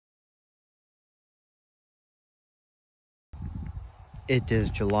It is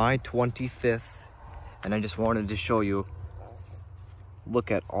July 25th, and I just wanted to show you,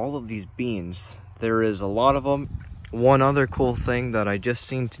 look at all of these beans. There is a lot of them. One other cool thing that I just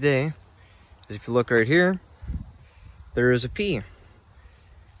seen today is if you look right here, there is a pea.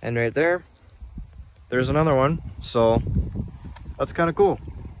 And right there, there's another one. So that's kind of cool.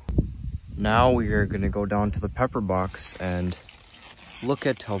 Now we are going to go down to the pepper box and look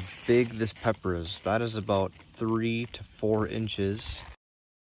at how big this pepper is. That is about 3 to 4 inches.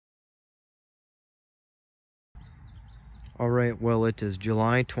 Alright, well, it is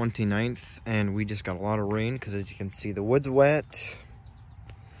July 29th and we just got a lot of rain because, as you can see, the wood's wet.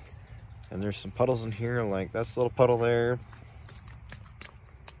 And there's some puddles in here, like that's a little puddle there.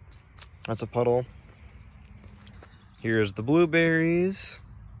 That's a puddle. Here's the blueberries.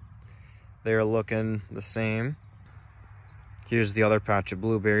 They're looking the same. Here's the other patch of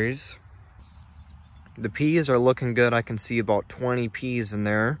blueberries. The peas are looking good. I can see about 20 peas in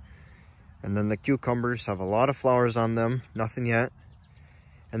there. And then the cucumbers have a lot of flowers on them. Nothing yet.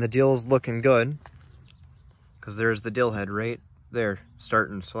 And the dill is looking good, because there's the dill head right there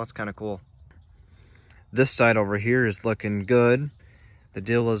starting. So that's kind of cool. This side over here is looking good. The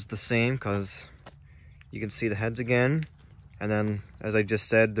dill is the same because you can see the heads again. And then, as I just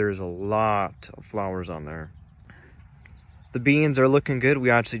said, there's a lot of flowers on there. The beans are looking good.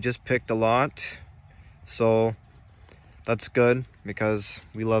 We actually just picked a lot. So that's good because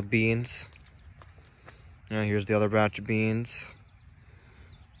we love beans. Yeah, here's the other batch of beans.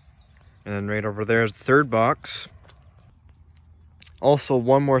 And then right over there is the third box. Also,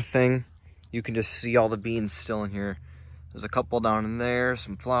 one more thing. You can just see all the beans still in here. There's a couple down in there,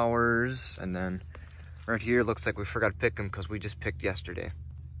 some flowers, and then right here, looks like we forgot to pick them because we just picked yesterday.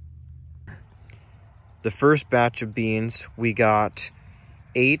 The first batch of beans, we got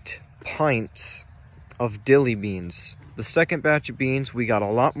 8 pints of dilly beans. The second batch of beans, we got a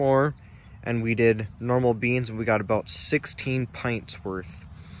lot more, and we did normal beans, and we got about 16 pints worth.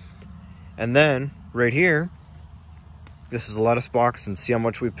 And then, right here, this is a lettuce box, and see how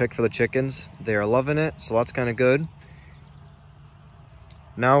much we picked for the chickens. They are loving it, so that's kind of good.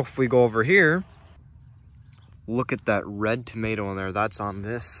 Now, if we go over here, look at that red tomato in there. That's on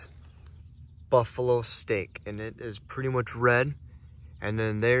this buffalo steak, and it is pretty much red. And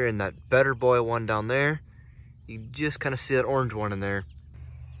then there in that Better Boy one down there, you just kind of see that orange one in there.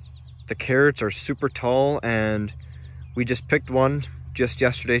 The carrots are super tall, and we just picked one just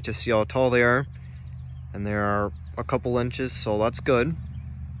yesterday to see how tall they are. And they are a couple inches, so that's good.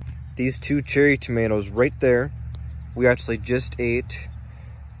 These 2 cherry tomatoes right there, we actually just ate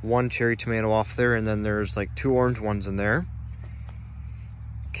 1 cherry tomato off there, and then there's like 2 orange ones in there.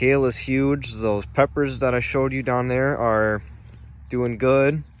 Kale is huge. Those peppers that I showed you down there are doing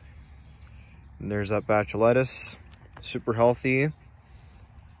good. And there's that batch of lettuce, super healthy.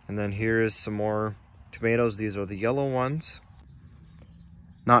 And then here is some more tomatoes. These are the yellow ones.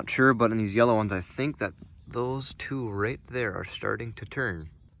 Not sure, but in these yellow ones, I think that those 2 right there are starting to turn.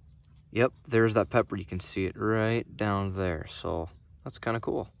 Yep, there's that pepper. You can see it right down there. So that's kind of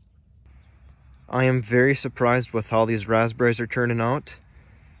cool. I am very surprised with how these raspberries are turning out.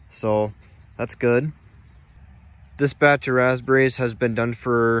 So that's good. This batch of raspberries has been done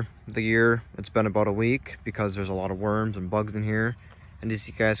for the year. It's been about a week because there's a lot of worms and bugs in here. And as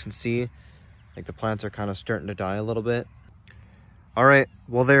you guys can see, like the plants are kind of starting to die a little bit. All right,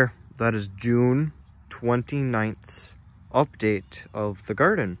 well there, that is June 29th update of the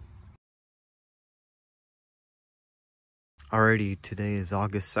garden. Alrighty, today is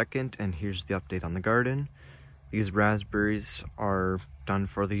August 2nd, and here's the update on the garden. These raspberries are done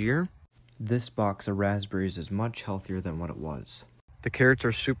for the year. This box of raspberries is much healthier than what it was. The carrots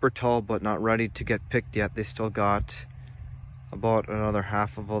are super tall, but not ready to get picked yet. They still got about another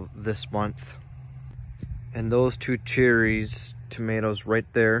half of this month. And those 2 cherries, tomatoes right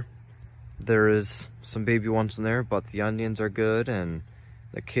there, there is some baby ones in there, but the onions are good, and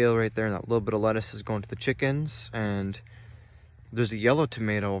the kale right there, and that little bit of lettuce is going to the chickens, and there's a yellow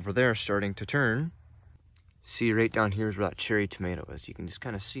tomato over there starting to turn. See, right down here is where that cherry tomato is. You can just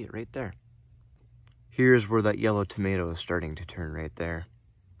kind of see it right there. Here's where that yellow tomato is starting to turn right there.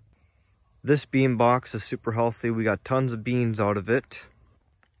 This bean box is super healthy. We got tons of beans out of it.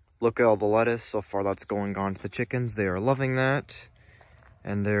 Look at all the lettuce. So far that's going on to the chickens. They are loving that.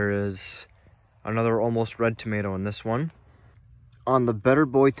 And there is another almost red tomato in this one. On the Better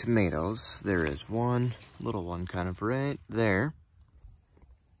Boy tomatoes, there is one little one kind of right there.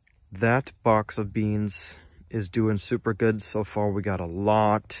 That box of beans is doing super good so far. We got a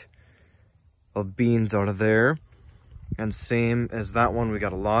lot of beans out of there. And same as that one, we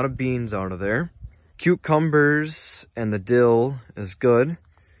got a lot of beans out of there. Cucumbers and the dill is good.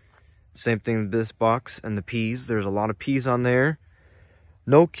 Same thing with this box and the peas. There's a lot of peas on there.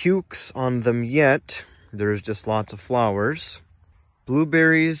 No cukes on them yet. There's just lots of flowers.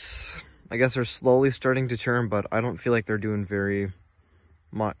 Blueberries, I guess, are slowly starting to turn, but I don't feel like they're doing very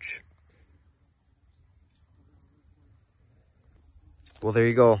much. Well, there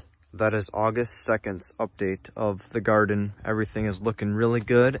you go. That is August 2nd's update of the garden. Everything is looking really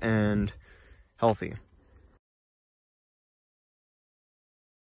good and healthy.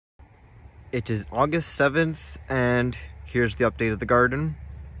 It is August 7th, and here's the update of the garden.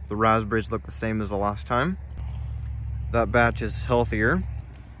 The raspberries look the same as the last time. That batch is healthier.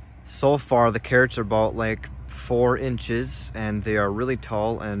 So far, the carrots are about like 4 inches, and they are really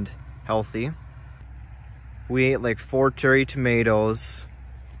tall and healthy. We ate like 4 cherry tomatoes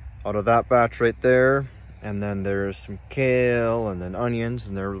out of that batch right there. And then there's some kale and then onions,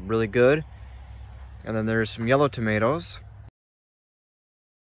 and they're really good. And then there's some yellow tomatoes.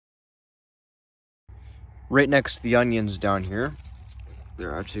 Right next to the onions down here.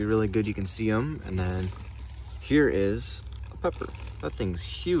 They're actually really good, you can see them. And then here is a pepper. That thing's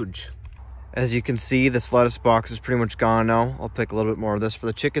huge. As you can see, this lettuce box is pretty much gone now. I'll pick a little bit more of this for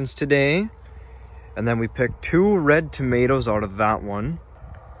the chickens today. And then we picked 2 red tomatoes out of that one.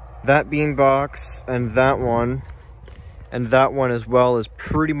 That bean box and that one as well is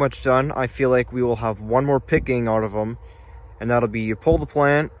pretty much done. I feel like we will have one more picking out of them, and that'll be you pull the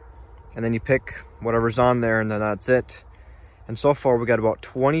plant and then you pick whatever's on there, and then that's it. And so far we got about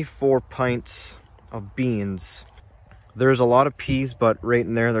 24 pints of beans. There's a lot of peas, but right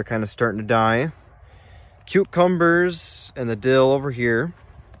in there they're kind of starting to die. Cucumbers and the dill over here.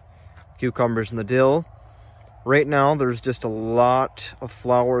 Cucumbers and the dill. Right now there's just a lot of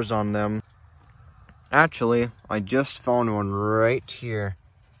flowers on them. Actually, I just found one right here.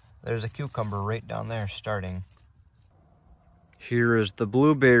 There's a cucumber right down there starting. Here is the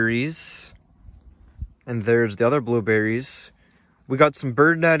blueberries. And there's the other blueberries. We got some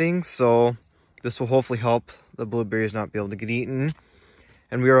bird netting, so this will hopefully help the blueberries not be able to get eaten.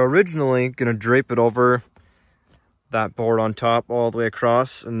 And we are originally going to drape it over that board on top all the way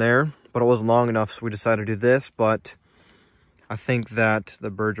across in there, but it wasn't long enough, so we decided to do this. But I think that the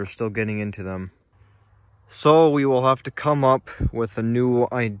birds are still getting into them. So we will have to come up with a new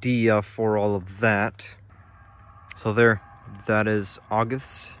idea for all of that. So there, that is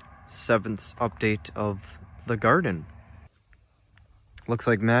August 7th's update of the garden. Looks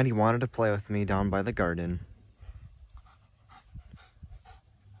like Maddie wanted to play with me down by the garden.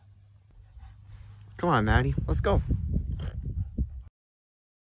 Come on, Maddie, let's go.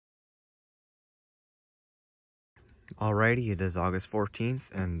 Alrighty, it is August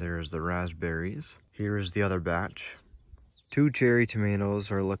 14th, and there's the raspberries. Here is the other batch. 2 cherry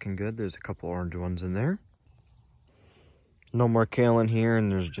tomatoes are looking good. There's a couple orange ones in there. No more kale in here,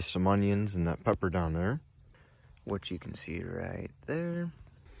 and there's just some onions and that pepper down there, which you can see right there.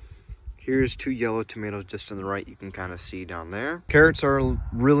 Here's 2 yellow tomatoes just on the right, you can kind of see down there. Carrots are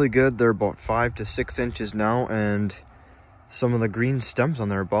really good. They're about 5 to 6 inches now, and some of the green stems on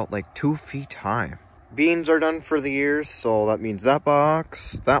there are about like 2 feet high. Beans are done for the year, so that means that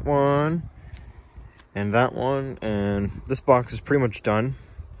box, that one, and that one, and this box is pretty much done.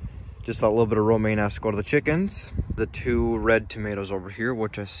 Just that little bit of romaine has to go to the chickens. The 2 red tomatoes over here,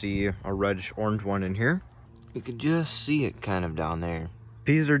 which I see a reddish-orange one in here. You can just see it kind of down there.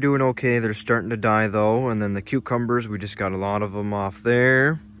 Peas are doing okay. They're starting to die though. And then the cucumbers, we just got a lot of them off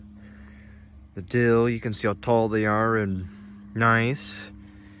there. The dill, you can see how tall they are and nice.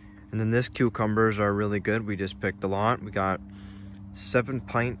 And then this cucumbers are really good. We just picked a lot. We got 7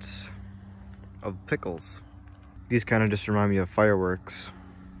 pints of pickles. These kind of just remind me of fireworks.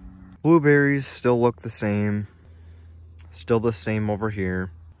 Blueberries still look the same. Still the same over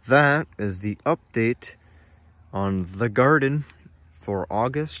here. That is the update on the garden for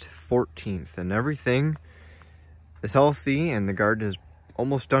August 14th. And everything is healthy, and the garden is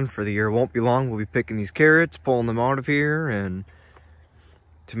almost done for the year. It won't be long. We'll be picking these carrots, pulling them out of here, and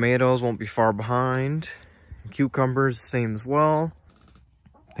tomatoes won't be far behind. Cucumbers, same as well.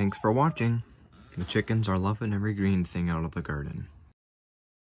 Thanks for watching. The chickens are loving every green thing out of the garden.